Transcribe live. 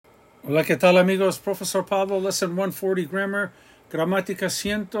Hola, ¿qué tal amigos? Profesor Pablo, Lesson 140 Grammar, Gramática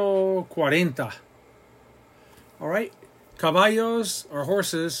 140. All right. Caballos are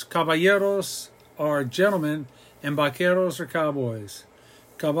horses, caballeros are gentlemen, and vaqueros are cowboys.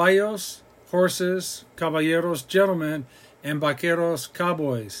 Caballos, horses, caballeros, gentlemen, and vaqueros,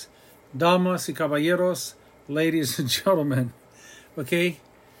 cowboys. Damas y caballeros, ladies and gentlemen. Okay?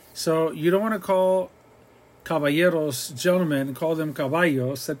 So you don't want to call caballeros gentlemen and call them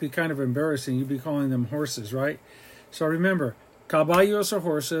caballos. That'd be kind of embarrassing. You'd be calling them horses, right? So remember, caballos are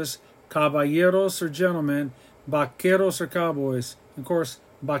horses, caballeros are gentlemen, vaqueros are cowboys. Of course,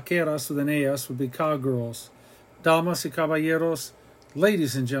 vaqueras with an AS would be cowgirls. Damas y caballeros,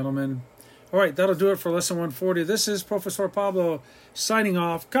 ladies and gentlemen. All right, that'll do it for Lesson 140. This is Professor Pablo signing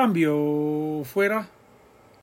off. Cambio fuera.